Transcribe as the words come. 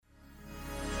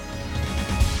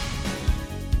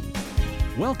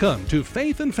Welcome to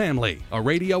Faith and Family, a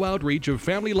radio outreach of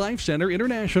Family Life Center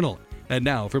International. And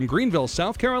now from Greenville,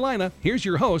 South Carolina, here's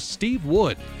your host, Steve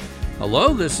Wood.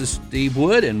 Hello, this is Steve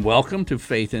Wood, and welcome to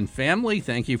Faith and Family.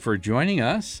 Thank you for joining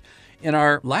us. In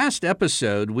our last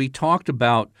episode, we talked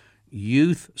about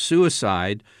youth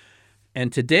suicide,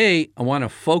 and today I want to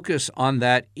focus on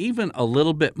that even a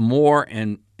little bit more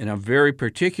and in a very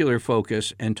particular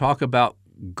focus and talk about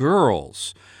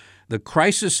girls. The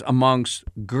crisis amongst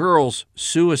girls'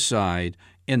 suicide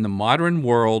in the modern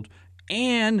world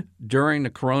and during the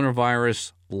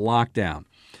coronavirus lockdown.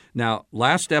 Now,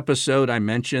 last episode I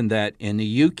mentioned that in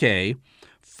the UK,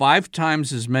 5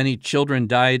 times as many children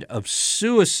died of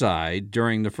suicide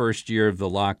during the first year of the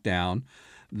lockdown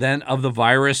than of the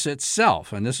virus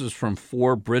itself. And this is from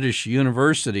 4 British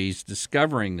universities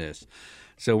discovering this.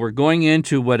 So we're going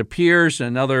into what appears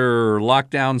another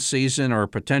lockdown season or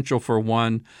potential for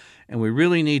one. And we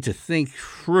really need to think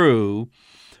through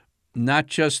not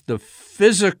just the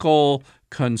physical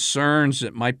concerns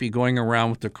that might be going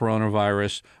around with the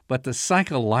coronavirus, but the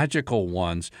psychological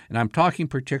ones. And I'm talking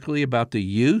particularly about the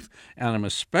youth, and I'm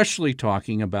especially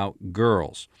talking about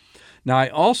girls. Now, I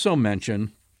also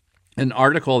mentioned an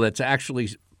article that's actually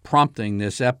prompting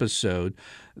this episode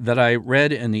that I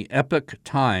read in the Epoch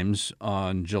Times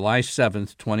on July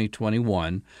 7th,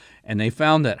 2021, and they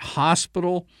found that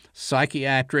hospital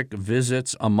psychiatric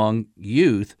visits among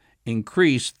youth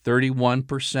increased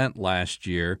 31% last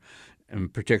year,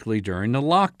 and particularly during the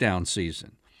lockdown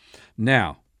season.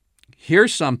 Now,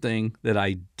 here's something that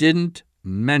I didn't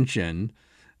mention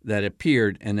that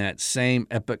appeared in that same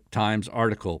Epoch Times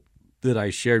article that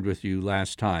I shared with you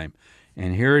last time.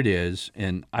 And here it is,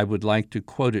 and I would like to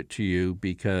quote it to you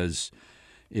because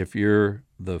if you're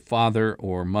the father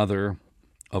or mother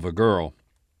of a girl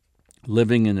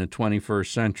living in the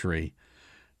 21st century,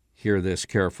 hear this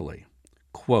carefully.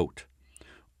 Quote,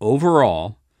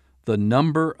 "Overall, the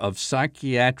number of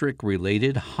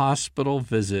psychiatric-related hospital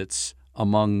visits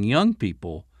among young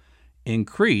people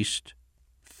increased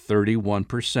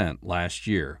 31% last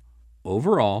year.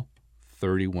 Overall,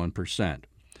 31%.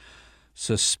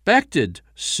 Suspected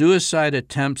suicide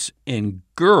attempts in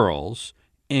girls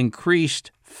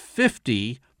increased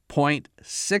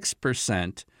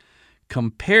 50.6%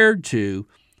 compared to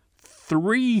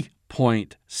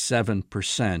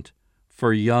 3.7%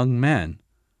 for young men,"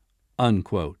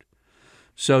 unquote.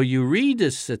 So you read the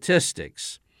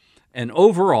statistics, and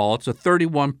overall it's a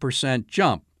 31%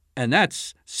 jump, and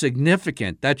that's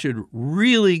significant. That should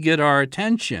really get our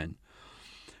attention.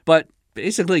 But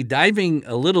basically, diving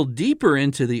a little deeper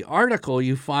into the article,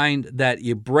 you find that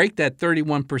you break that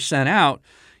 31% out.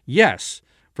 Yes,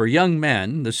 for young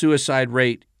men, the suicide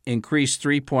rate increased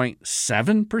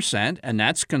 3.7%, and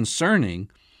that's concerning.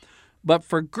 But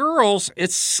for girls,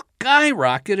 it's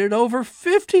skyrocketed over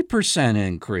 50%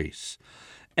 increase.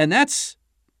 And that's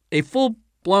a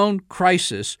full-blown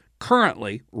crisis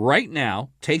currently, right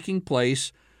now, taking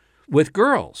place with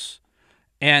girls.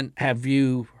 And have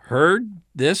you heard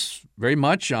this very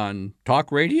much on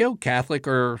talk radio, Catholic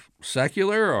or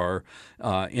secular, or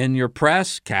in your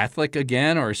press, Catholic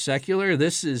again or secular?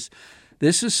 This is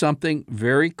something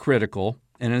very critical.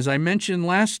 And as I mentioned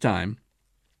last time,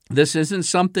 this isn't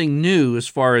something new as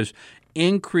far as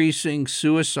increasing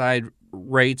suicide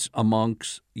rates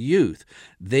amongst youth.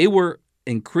 They were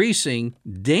increasing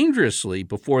dangerously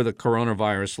before the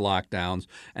coronavirus lockdowns,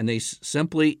 and they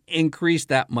simply increased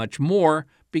that much more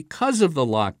because of the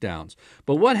lockdowns.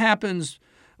 But what happened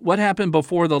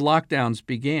before the lockdowns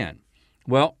began?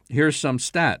 Well, here's some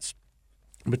stats.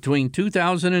 Between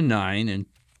 2009 and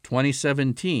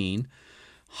 2017,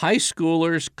 high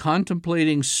schoolers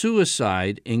contemplating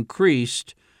suicide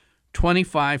increased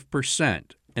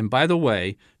 25%. And by the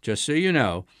way, just so you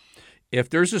know, if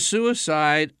there's a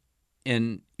suicide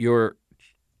in your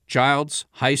child's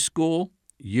high school,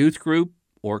 youth group,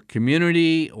 or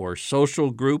community or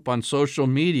social group on social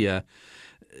media,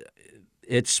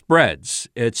 it spreads.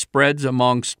 It spreads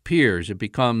amongst peers. It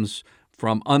becomes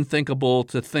from unthinkable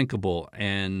to thinkable,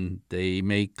 and they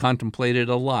may contemplate it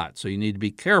a lot. So you need to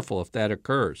be careful if that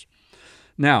occurs.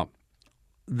 Now,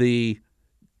 the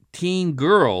teen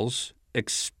girls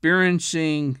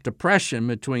experiencing depression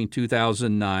between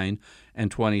 2009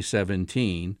 and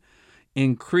 2017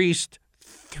 increased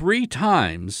 3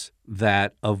 times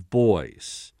that of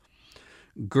boys.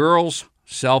 Girls'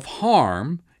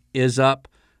 self-harm is up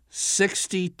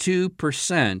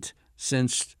 62%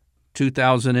 since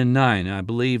 2009. I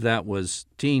believe that was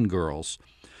teen girls.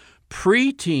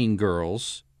 Preteen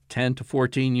girls, 10 to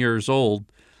 14 years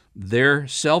old, their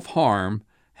self-harm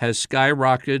has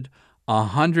skyrocketed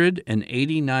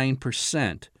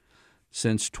 189%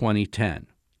 since 2010.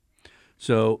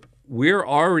 So we're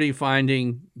already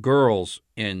finding girls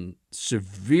in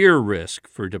severe risk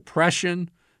for depression,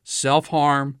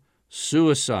 self-harm,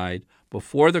 suicide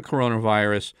before the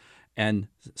coronavirus, and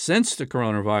since the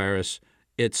coronavirus,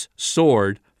 it's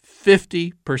soared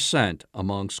 50%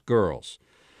 amongst girls.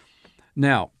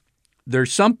 Now,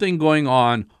 there's something going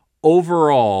on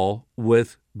overall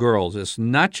with girls. It's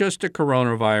not just a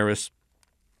coronavirus,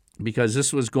 because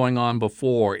this was going on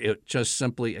before. It just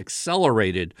simply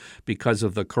accelerated because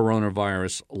of the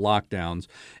coronavirus lockdowns.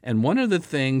 And one of the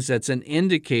things that's an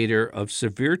indicator of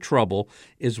severe trouble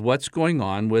is what's going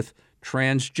on with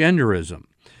transgenderism.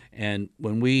 And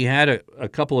when we had a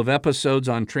couple of episodes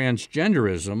on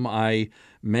transgenderism, I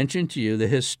mentioned to you that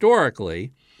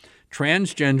historically,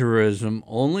 transgenderism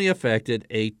only affected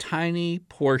a tiny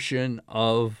portion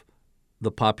of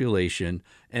the population,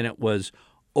 and it was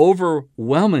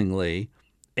overwhelmingly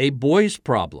a boys'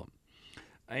 problem.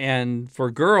 And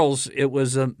for girls, it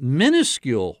was a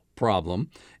minuscule problem.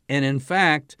 And in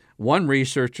fact, one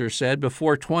researcher said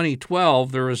before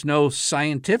 2012, there was no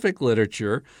scientific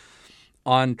literature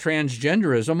on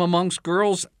transgenderism amongst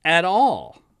girls at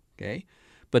all. Okay?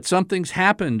 But something's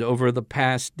happened over the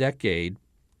past decade.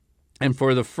 And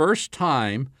for the first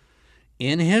time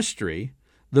in history,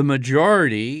 the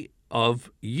majority of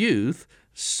youth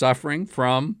suffering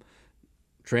from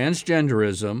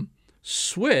transgenderism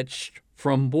switched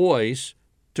from boys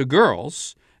to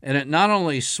girls. And it not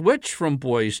only switched from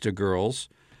boys to girls,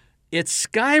 it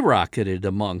skyrocketed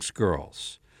amongst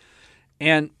girls.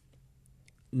 And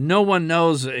no one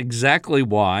knows exactly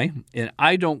why, and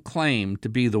I don't claim to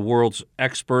be the world's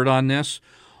expert on this.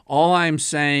 All I'm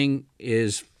saying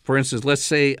is, for instance, let's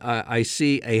say I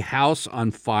see a house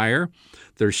on fire.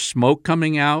 There's smoke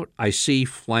coming out. I see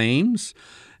flames,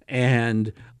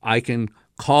 and I can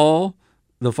call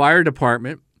the fire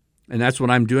department, and that's what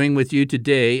I'm doing with you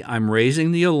today. I'm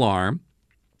raising the alarm,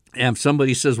 and if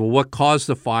somebody says, well, what caused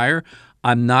the fire?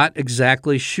 I'm not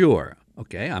exactly sure,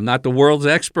 okay? I'm not the world's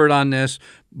expert on this,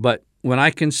 but when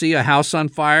I can see a house on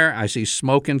fire, I see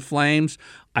smoke and flames,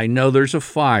 I know there's a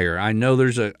fire. I know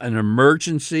there's an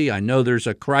emergency. I know there's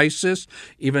a crisis.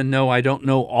 Even though I don't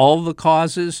know all the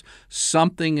causes,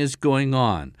 something is going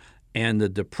on. And the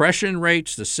depression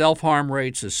rates, the self-harm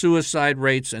rates, the suicide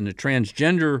rates, and the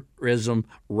transgenderism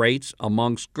rates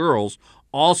amongst girls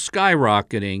all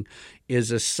skyrocketing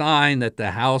is a sign that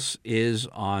the house is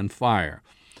on fire.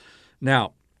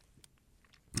 Now,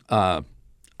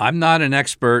 I'm not an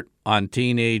expert on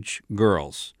teenage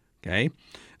girls, okay?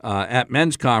 At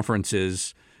men's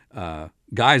conferences,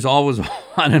 guys always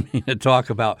wanted me to talk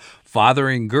about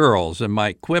fathering girls, and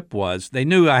my quip was, they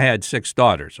knew I had 6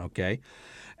 daughters, okay?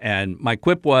 And my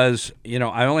quip was,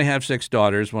 I only have 6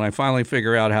 daughters. When I finally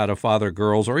figure out how to father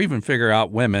girls or even figure out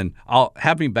women, I'll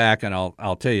have me back and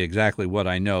I'll tell you exactly what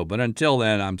I know. But until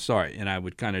then, I'm sorry. And I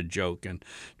would kind of joke and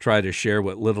try to share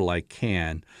what little I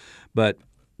can. But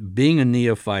being a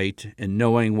neophyte and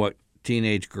knowing what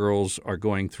teenage girls are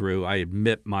going through, I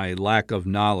admit my lack of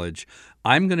knowledge.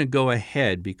 I'm going to go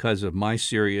ahead because of my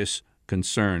serious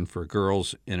concern for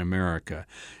girls in America.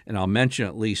 And I'll mention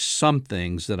at least some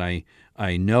things that I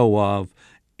know of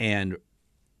and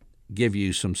give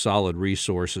you some solid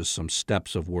resources, some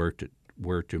steps of where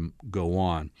to go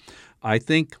on. I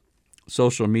think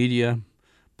social media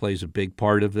plays a big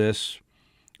part of this.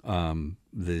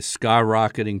 The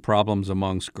skyrocketing problems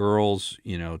amongst girls,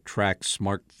 track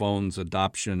smartphones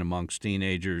adoption amongst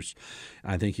teenagers.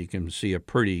 I think you can see a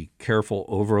pretty careful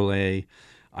overlay.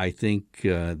 I think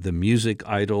the music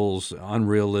idols,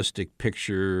 unrealistic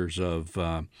pictures of,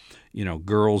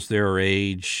 girls their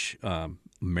age,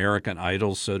 American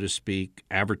idols, so to speak,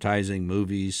 advertising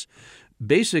movies.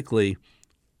 Basically,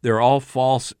 they're all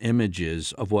false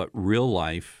images of what real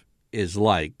life is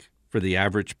like for the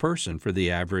average person, for the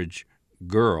average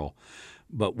girl.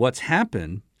 But what's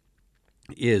happened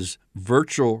is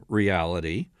virtual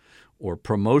reality or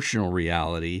promotional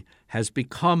reality has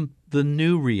become the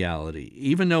new reality.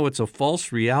 Even though it's a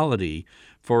false reality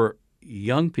for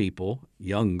young people,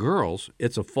 young girls,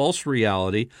 it's a false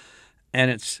reality, and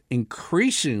it's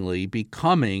increasingly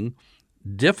becoming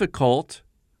difficult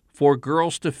for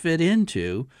girls to fit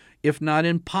into, if not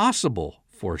impossible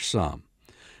for some.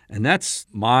 And that's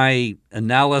my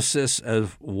analysis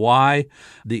of why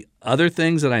the other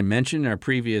things that I mentioned in our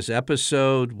previous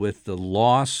episode with the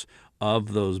loss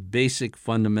of those basic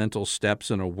fundamental steps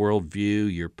in a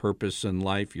worldview, your purpose in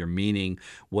life, your meaning,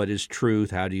 what is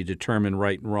truth, how do you determine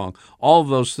right and wrong, all of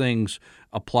those things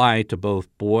apply to both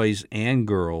boys and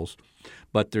girls.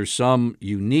 but there's some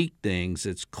unique things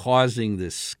that's causing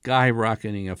this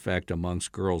skyrocketing effect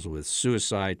amongst girls with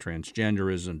suicide,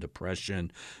 transgenderism,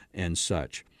 depression, and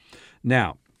such.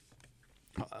 Now,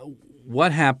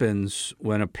 what happens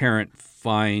when a parent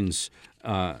finds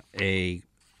a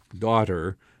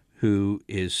daughter who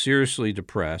is seriously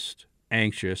depressed,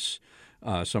 anxious?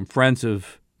 Some friends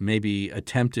have maybe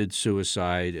attempted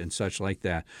suicide and such like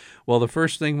that. Well, the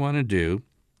first thing you want to do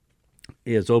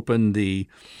is open the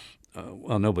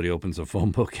nobody opens a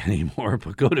phone book anymore,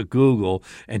 but go to Google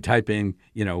and type in,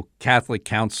 Catholic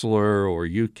counselor or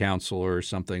youth counselor or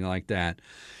something like that.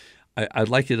 I'd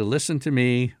like you to listen to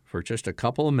me for just a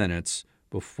couple of minutes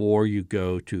before you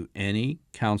go to any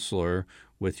counselor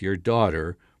with your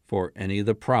daughter for any of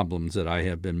the problems that I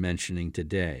have been mentioning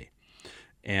today.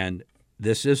 And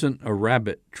this isn't a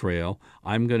rabbit trail.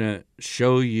 I'm going to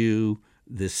show you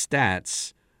the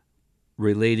stats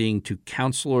relating to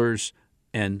counselors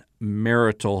and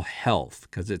marital health,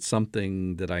 because it's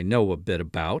something that I know a bit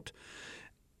about.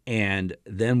 And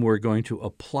then we're going to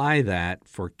apply that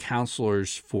for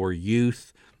counselors for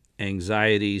youth,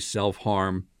 anxiety,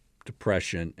 self-harm,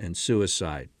 depression, and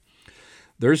suicide.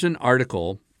 There's an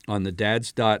article on the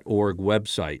dads.org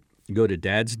website. You go to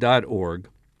dads.org,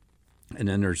 and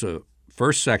then there's a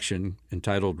first section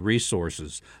entitled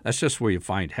Resources. That's just where you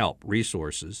find help,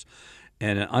 resources.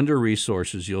 And under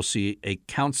Resources, you'll see a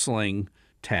counseling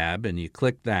tab, and you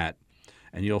click that,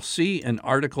 and you'll see an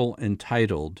article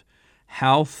entitled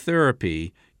How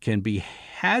Therapy Can Be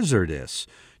Hazardous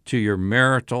to Your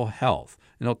Marital Health.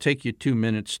 And it'll take you 2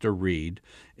 minutes to read.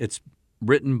 It's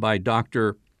written by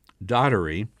Dr.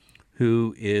 Daugherty,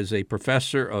 who is a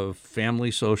professor of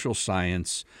family social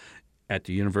science at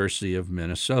the University of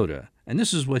Minnesota. And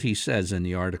this is what he says in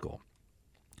the article.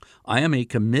 I am a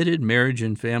committed marriage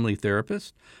and family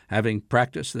therapist, having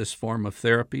practiced this form of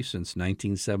therapy since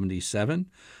 1977.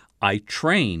 I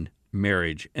train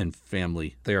marriage and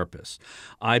family therapists.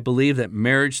 I believe that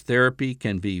marriage therapy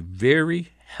can be very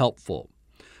helpful,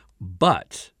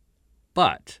 but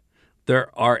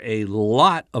there are a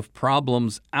lot of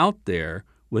problems out there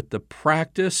with the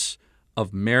practice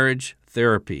of marriage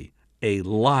therapy, a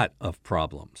lot of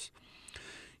problems.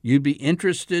 You'd be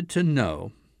interested to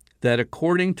know that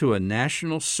according to a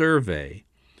national survey,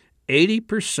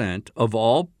 80% of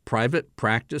all private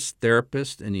practice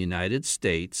therapists in the United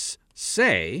States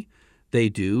say they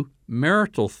do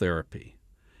marital therapy.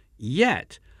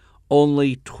 Yet,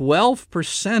 only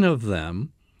 12% of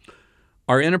them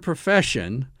are in a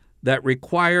profession that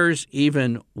requires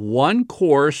even one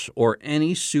course or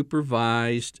any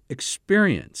supervised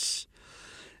experience.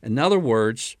 In other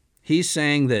words, he's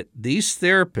saying that these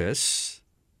therapists,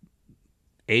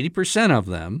 80% of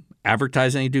them,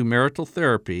 advertising they do marital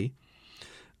therapy,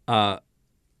 the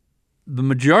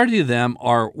majority of them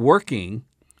are working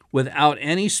without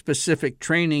any specific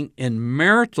training in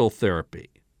marital therapy.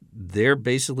 They're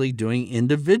basically doing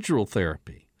individual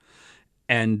therapy.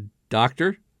 And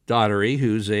Dr. Daugherty,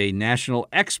 who's a national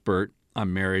expert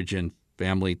on marriage and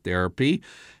family therapy,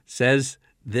 says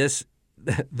there's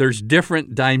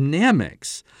different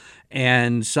dynamics.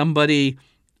 And somebody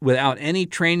without any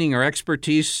training or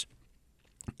expertise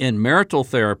in marital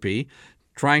therapy,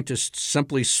 trying to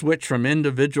simply switch from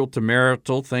individual to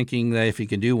marital, thinking that if you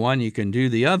can do one, you can do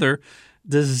the other,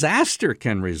 disaster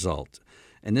can result.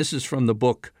 And this is from the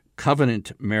book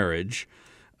Covenant Marriage.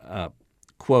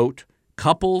 Quote,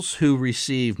 couples who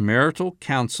receive marital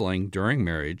counseling during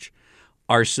marriage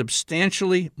are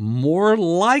substantially more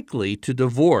likely to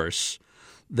divorce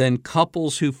than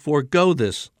couples who forego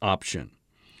this option.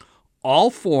 All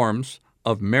forms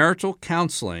of marital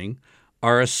counseling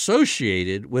are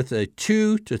associated with a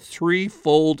 2 to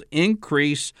 3-fold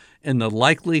increase in the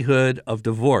likelihood of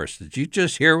divorce. Did you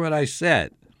just hear what I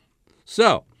said?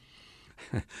 So,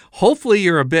 hopefully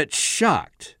you're a bit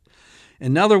shocked.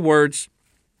 In other words,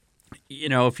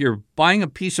 if you're buying a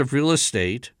piece of real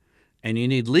estate and you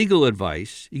need legal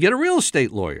advice, you get a real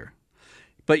estate lawyer.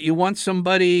 But you want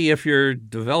somebody, if you're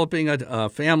developing a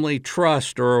family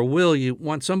trust or a will, you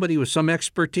want somebody with some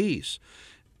expertise.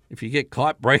 If you get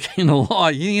caught breaking the law,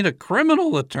 you need a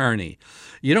criminal attorney.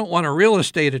 You don't want a real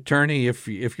estate attorney if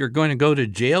you're going to go to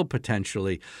jail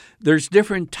potentially. There's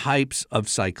different types of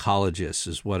psychologists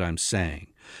is what I'm saying.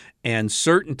 And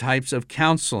certain types of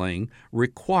counseling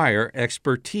require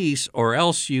expertise or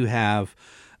else you have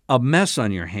a mess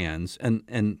on your hands.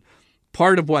 And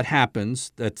part of what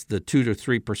happens, that's the 2 to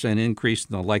 3% increase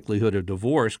in the likelihood of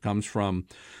divorce, comes from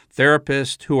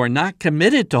therapists who are not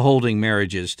committed to holding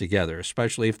marriages together,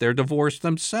 especially if they're divorced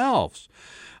themselves.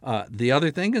 The other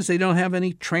thing is they don't have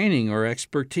any training or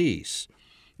expertise.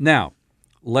 Now,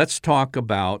 let's talk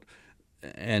about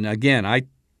and again, I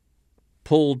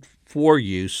pulled for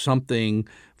you something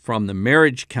from the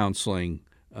marriage counseling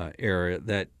area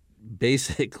that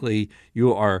basically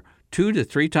you are 2 to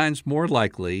 3 times more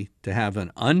likely to have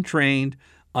an untrained,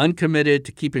 uncommitted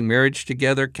to keeping marriage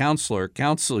together counselor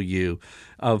counsel you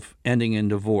of ending in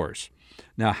divorce.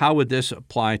 Now, how would this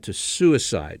apply to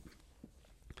suicide?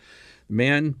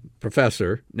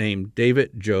 Professor named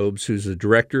David Jobs, who's the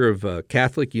director of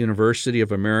Catholic University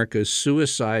of America's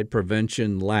Suicide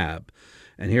Prevention Lab.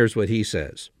 And here's what he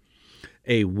says.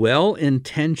 A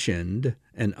well-intentioned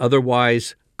and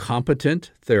otherwise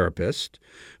competent therapist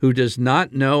who does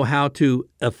not know how to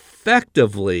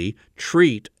effectively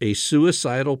treat a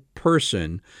suicidal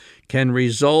person can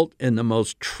result in the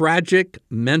most tragic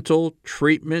mental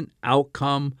treatment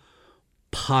outcome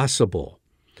possible.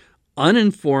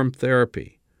 Uninformed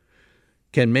therapy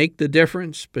can make the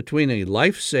difference between a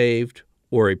life saved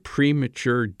or a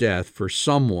premature death for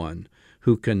someone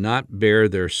who cannot bear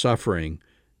their suffering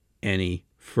any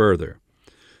further.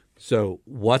 So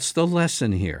what's the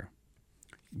lesson here?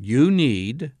 You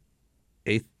need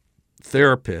a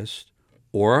therapist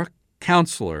or a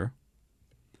counselor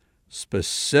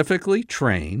specifically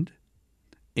trained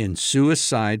in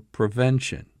suicide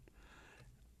prevention.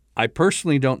 I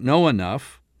personally don't know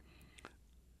enough,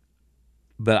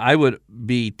 but I would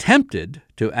be tempted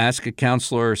to ask a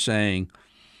counselor saying,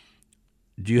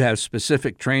 do you have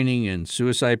specific training in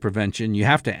suicide prevention? You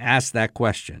have to ask that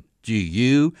question. Do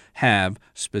you have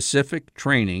specific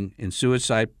training in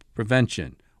suicide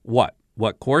prevention? What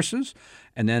courses?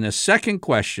 And then a second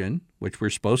question, which we're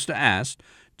supposed to ask,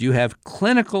 do you have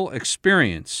clinical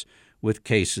experience with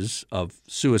cases of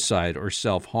suicide or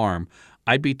self-harm?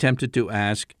 I'd be tempted to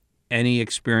ask any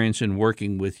experience in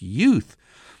working with youth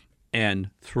and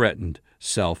threatened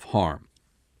self-harm.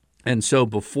 And so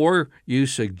before you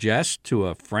suggest to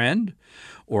a friend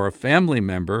or a family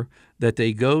member that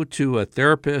they go to a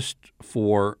therapist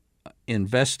for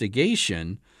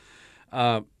investigation,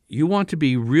 you want to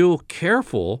be real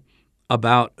careful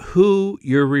about who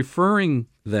you're referring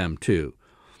them to.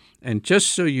 And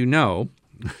just so you know,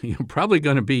 you're probably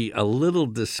going to be a little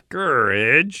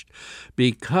discouraged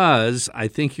because I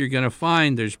think you're going to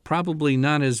find there's probably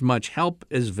not as much help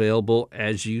as available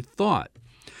as you thought.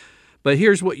 But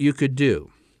here's what you could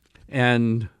do.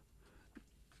 And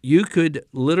you could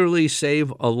literally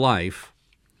save a life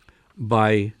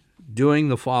by doing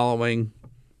the following.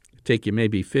 Take you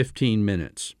maybe 15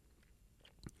 minutes.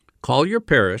 Call your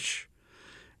parish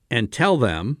and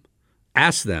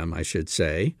ask them, I should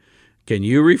say, can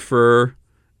you refer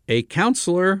a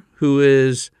counselor who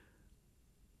is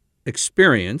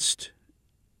experienced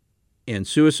in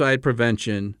suicide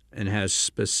prevention and has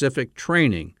specific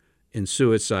training in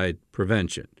suicide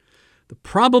prevention? The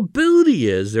probability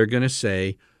is they're going to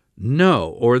say no,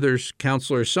 or there's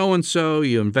counselor so-and-so,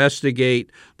 you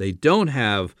investigate, they don't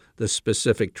have the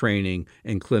specific training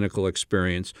and clinical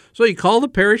experience. So you call the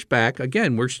parish back,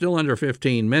 again, we're still under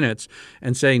 15 minutes,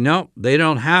 and say, no, they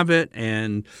don't have it,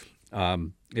 and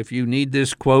if you need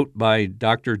this quote by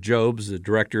Dr. Jobs, the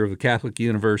director of the Catholic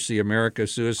University America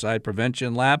Suicide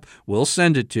Prevention Lab, we'll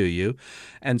send it to you.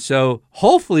 And so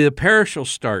hopefully the parish will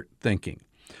start thinking.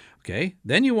 Okay,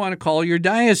 then you want to call your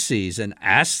diocese and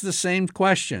ask the same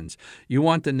questions. You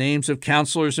want the names of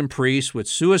counselors and priests with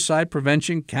suicide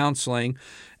prevention counseling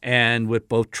and with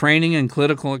both training and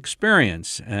clinical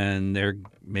experience. And they're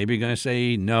maybe going to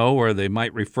say no, or they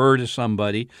might refer to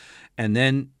somebody. And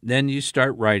then you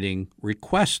start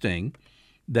requesting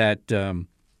that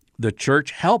the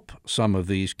church help some of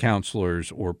these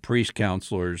counselors or priest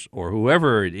counselors or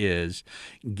whoever it is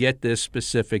get this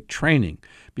specific training,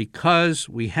 because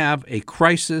we have a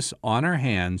crisis on our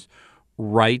hands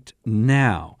right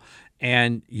now.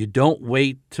 And you don't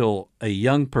wait till a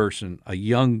young person, a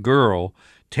young girl,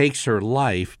 takes her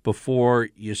life before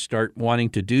you start wanting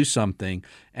to do something,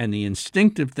 and the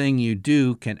instinctive thing you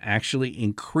do can actually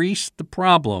increase the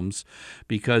problems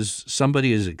because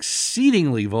somebody is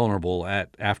exceedingly vulnerable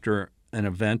after an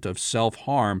event of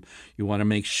self-harm. You want to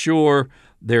make sure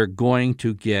they're going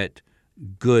to get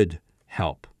good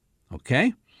help.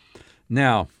 Okay?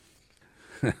 Now,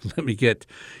 let me get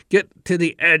to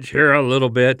the edge here a little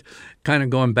bit, kind of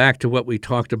going back to what we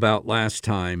talked about last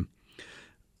time.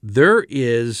 There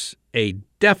is a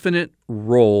definite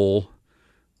role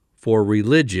for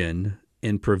religion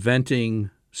in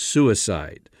preventing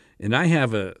suicide. And I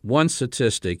have one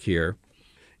statistic here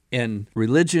in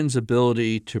religion's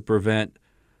ability to prevent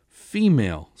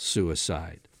female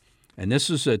suicide. And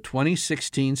this is a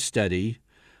 2016 study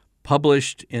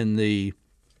published in the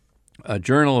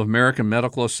Journal of American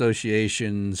Medical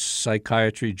Association's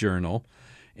Psychiatry Journal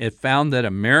it found that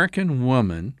American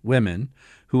women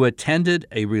who attended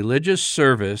a religious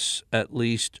service at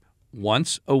least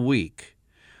once a week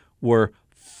were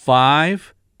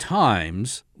 5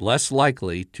 times less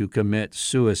likely to commit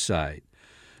suicide.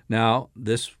 Now,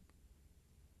 this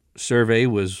survey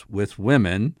was with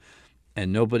women,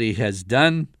 and nobody has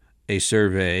done a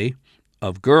survey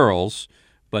of girls,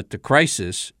 but the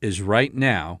crisis is right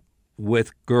now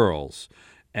with girls.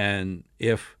 And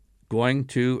if going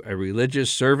to a religious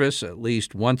service at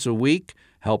least once a week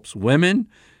helps women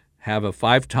have a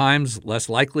 5 times less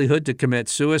likelihood to commit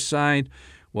suicide,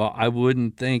 well, I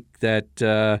wouldn't think that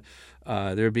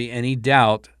there'd be any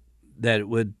doubt that it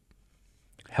would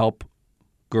help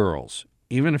girls,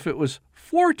 even if it was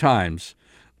 4 times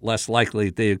less likely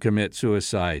they would commit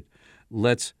suicide.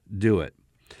 Let's do it.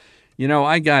 You know,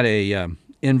 I got a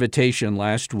invitation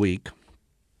last week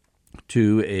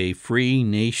to a free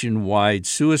nationwide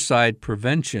suicide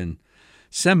prevention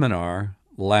seminar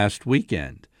last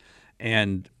weekend.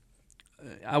 And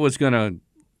I was going to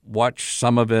watch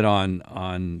some of it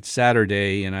on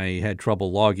Saturday, and I had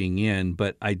trouble logging in,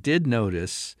 but I did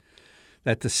notice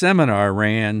that the seminar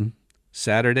ran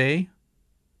Saturday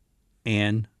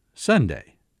and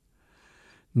Sunday.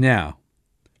 Now,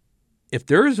 if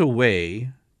there is a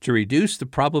way to reduce the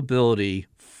probability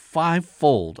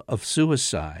 5-fold of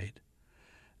suicide,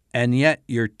 and yet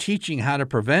you're teaching how to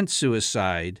prevent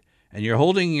suicide, and you're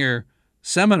holding your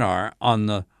seminar on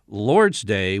the Lord's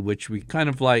Day, which we kind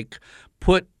of like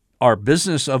put our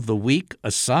business of the week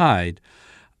aside,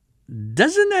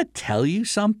 doesn't that tell you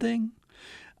something?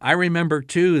 I remember,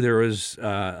 too, there was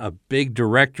a big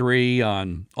directory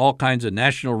on all kinds of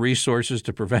national resources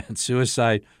to prevent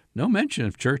suicide. No mention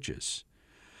of churches.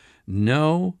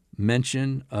 No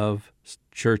mention of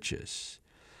churches.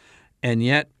 And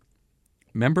yet,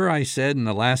 remember I said in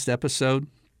the last episode,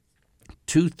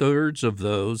 2/3 of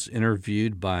those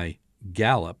interviewed by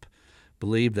Gallup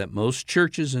believe that most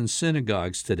churches and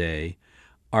synagogues today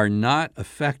are not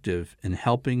effective in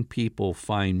helping people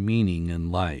find meaning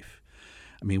in life.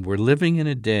 I mean, we're living in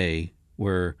a day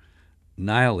where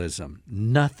nihilism,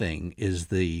 nothing is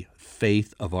the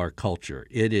faith of our culture.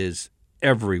 It is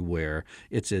everywhere.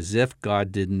 It's as if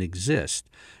God didn't exist.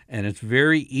 And it's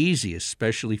very easy,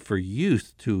 especially for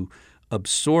youth, to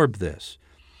absorb this.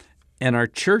 And our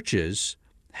churches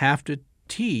have to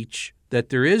teach that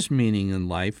there is meaning in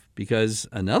life, because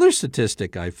another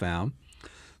statistic I found,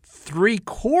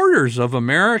 3/4 of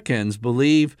Americans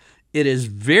believe it is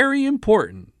very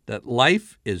important that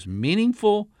life is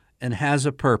meaningful and has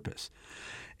a purpose.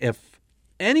 If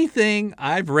anything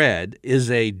I've read is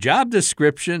a job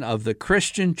description of the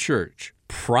Christian church,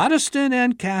 Protestant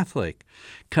and Catholic,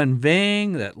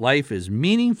 conveying that life is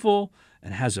meaningful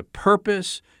and has a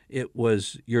purpose, it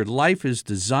was your life is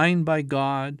designed by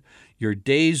God. Your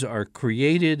days are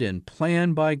created and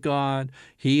planned by God.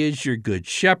 He is your good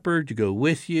shepherd to go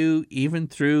with you even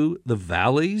through the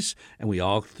valleys, and we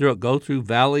all go through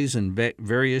valleys and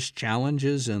various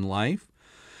challenges in life.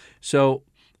 So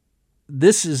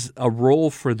this is a role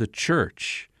for the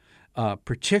church,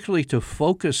 particularly to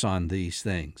focus on these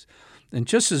things. And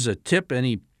just as a tip,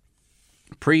 any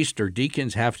priest or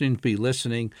deacons having to be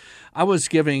listening, I was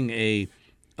giving a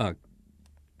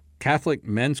Catholic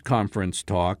men's conference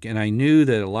talk, and I knew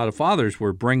that a lot of fathers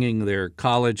were bringing their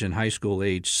college and high school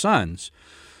age sons.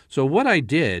 So what I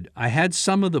did, I had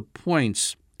some of the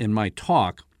points in my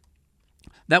talk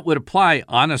that would apply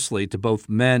honestly to both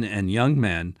men and young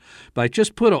men, but I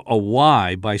just put a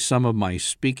Y by some of my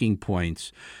speaking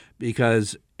points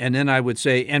and then I would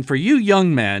say, and for you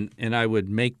young men, and I would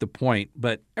make the point,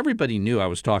 but everybody knew I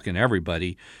was talking to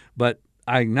everybody, but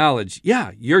I acknowledge,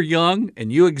 yeah, you're young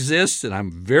and you exist, and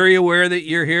I'm very aware that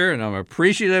you're here, and I'm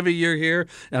appreciative that you're here,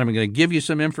 and I'm going to give you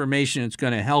some information that's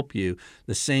going to help you.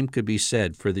 The same could be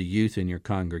said for the youth in your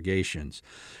congregations.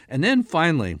 And then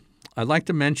finally, I'd like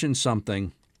to mention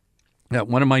something that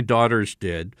one of my daughters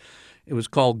did. It was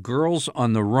called Girls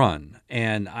on the Run,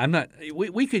 and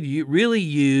we could really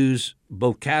use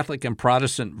both Catholic and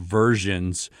Protestant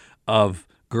versions of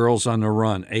Girls on the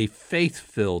Run, a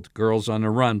faith-filled Girls on the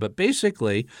Run, but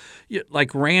basically,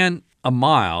 like ran a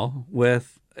mile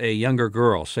with a younger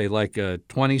girl, say like a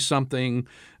 20-something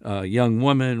young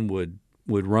woman would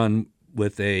run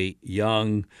with a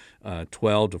young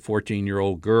 12 to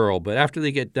 14-year-old girl, but after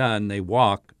they get done, they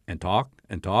walk and talk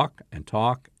and talk and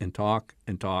talk and talk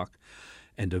and talk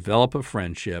and develop a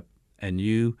friendship, and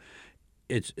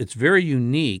It's very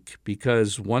unique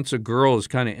because once a girl is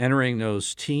kind of entering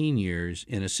those teen years,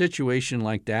 in a situation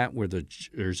like that where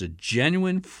there's a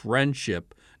genuine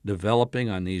friendship developing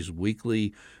on these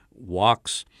weekly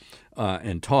walks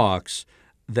and talks,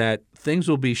 that things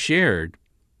will be shared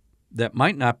that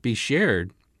might not be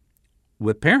shared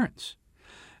with parents.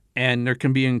 And there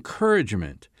can be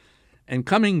encouragement. And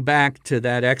coming back to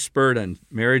that expert on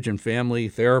marriage and family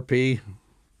therapy,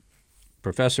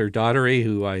 Professor Daugherty,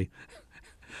 who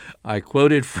I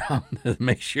quoted from,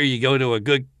 make sure you go to a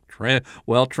good,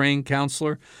 well-trained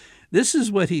counselor. This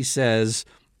is what he says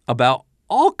about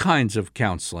all kinds of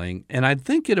counseling, and I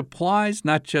think it applies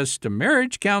not just to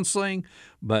marriage counseling,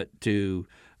 but to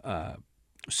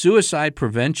suicide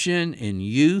prevention in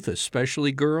youth,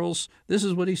 especially girls. This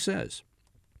is what he says.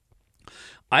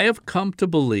 I have come to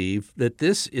believe that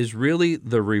this is really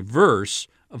the reverse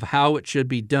of how it should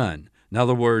be done. In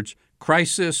other words,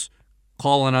 crisis,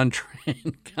 call an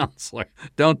untrained counselor.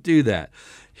 Don't do that.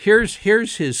 Here's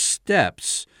his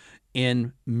steps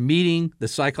in meeting the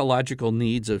psychological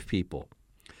needs of people.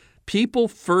 People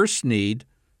first need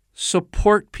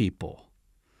support people,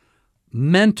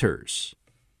 mentors,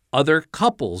 other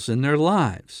couples in their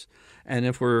lives. And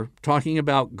if we're talking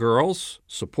about girls,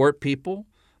 support people,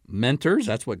 mentors,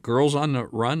 that's what Girls on the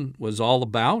Run was all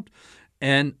about,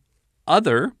 and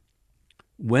other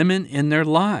women in their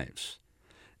lives.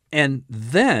 And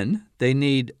then they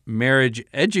need marriage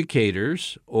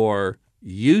educators or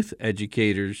youth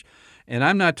educators. And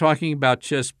I'm not talking about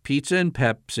just pizza and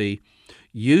Pepsi.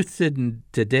 Youth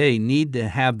today need to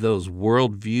have those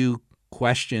worldview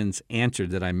questions answered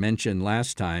that I mentioned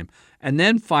last time. And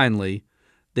then finally,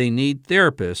 they need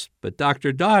therapists. But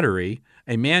Dr. Daugherty,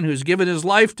 a man who's given his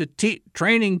life to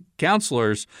training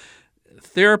counselors,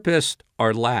 therapists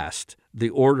are last. The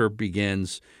order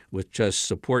begins with just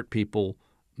support people,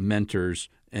 mentors,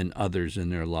 and others in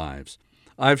their lives.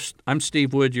 I'm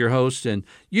Steve Wood, your host, and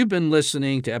you've been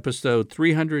listening to episode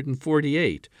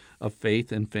 348 of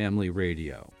Faith and Family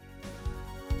Radio.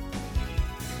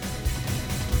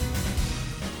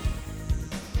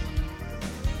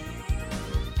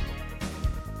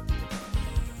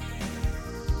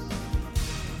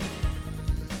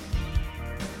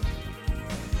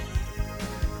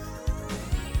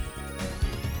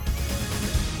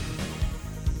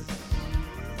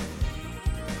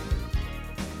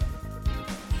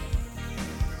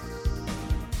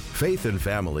 Faith and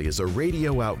Family is a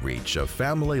radio outreach of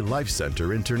Family Life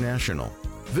Center International.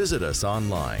 Visit us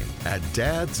online at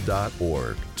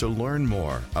dads.org to learn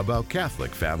more about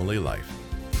Catholic family life.